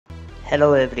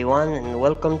Hello everyone and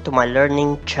welcome to my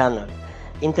learning channel.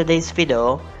 In today's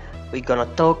video we're gonna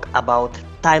talk about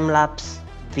time-lapse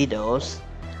videos,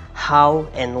 how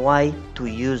and why to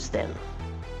use them.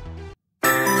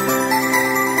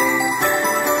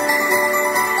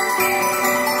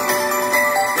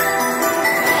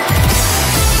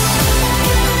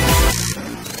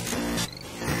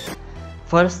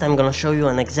 First I'm gonna show you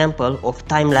an example of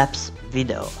time-lapse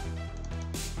video.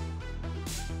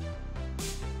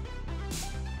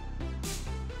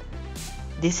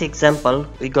 This example,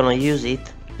 we're gonna use it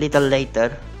little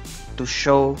later to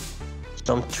show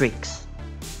some tricks.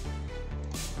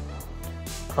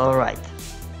 Alright,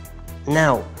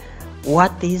 now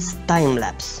what is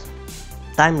time-lapse?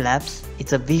 Time-lapse,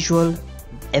 it's a visual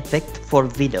effect for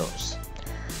videos.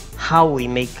 How we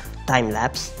make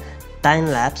time-lapse?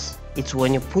 Time-lapse, it's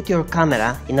when you put your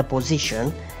camera in a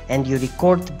position and you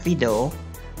record video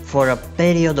for a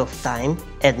period of time,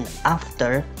 and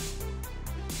after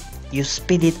you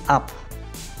speed it up.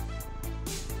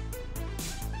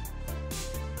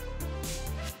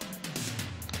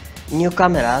 New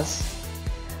cameras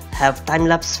have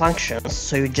time-lapse functions,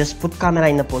 so you just put camera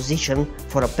in a position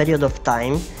for a period of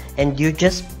time and you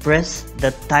just press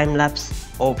the time-lapse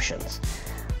options.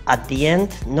 At the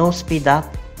end, no speed up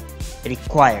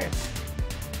required,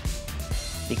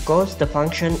 because the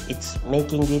function it's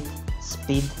making it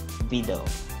speed video,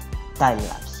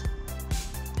 time-lapse.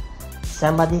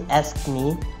 Somebody asked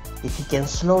me if you can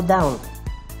slow down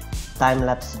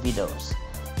time-lapse videos.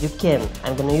 You can.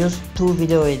 I'm gonna use two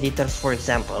video editors for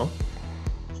example.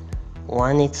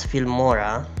 One is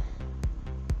Filmora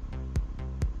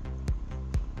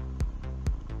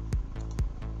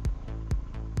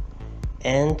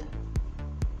and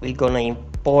we're gonna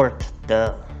import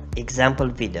the example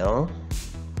video,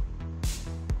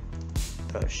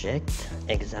 project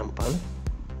example,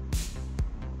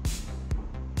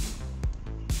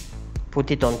 put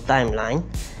it on timeline,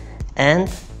 and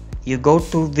you go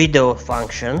to video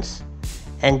functions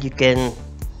and you can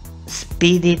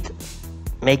speed it,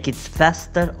 make it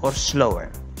faster or slower.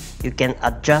 You can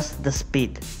adjust the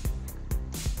speed.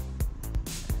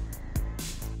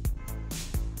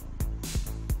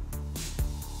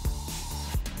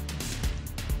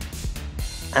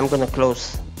 I'm gonna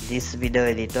close this video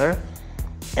editor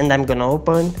and I'm gonna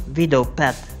open video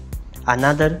path,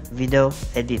 another video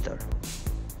editor.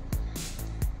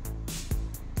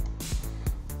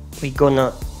 We're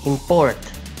gonna import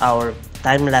our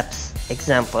time-lapse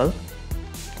example.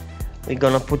 We're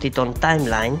gonna put it on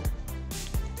timeline.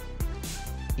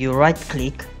 You right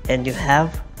click and you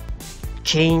have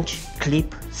change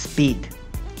clip speed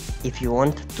if you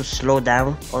want to slow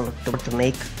down or to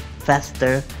make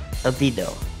faster a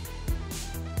video.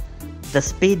 The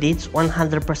speed is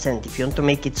 100%. If you want to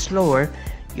make it slower,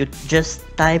 you just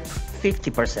type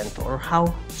 50% or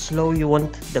how slow you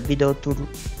want the video to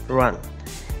run.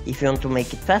 If you want to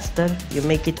make it faster, you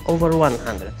make it over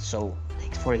 100. So,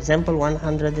 for example,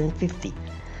 150%,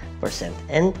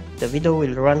 and the video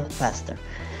will run faster.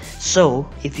 So,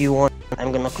 if you want,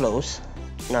 I'm gonna close,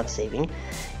 not saving.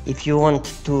 If you want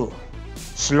to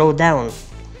slow down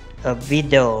a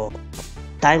video,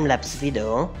 time-lapse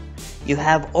video, you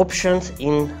have options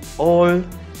in all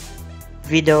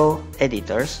video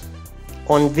editors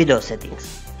on video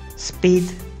settings.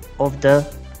 Speed of the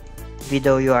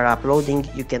video you are uploading,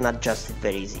 you can adjust it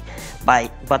very easy.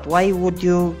 But why would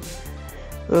you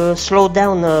slow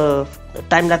down a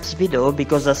time-lapse video?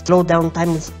 Because a slow down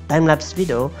time-lapse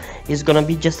video is gonna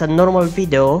be just a normal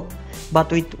video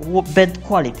but with bad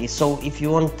quality. So if you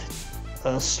want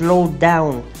a slow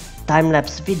down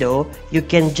time-lapse video, you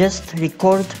can just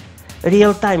record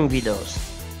real-time videos,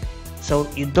 so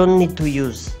you don't need to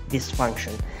use this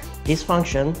function. This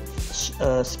function,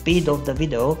 speed of the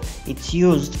video, it's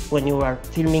used when you are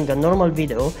filming a normal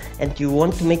video and you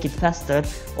want to make it faster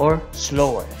or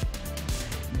slower.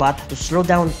 But to slow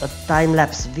down a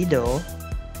time-lapse video,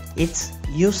 it's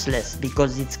useless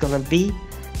because it's gonna be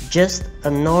just a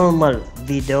normal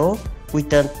video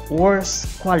with a worse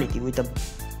quality, with a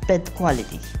bad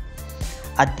quality.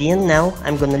 At the end now,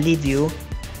 I'm gonna leave you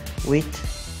with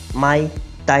my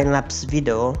time-lapse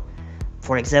video,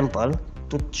 for example,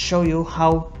 to show you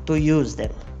how to use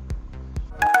them.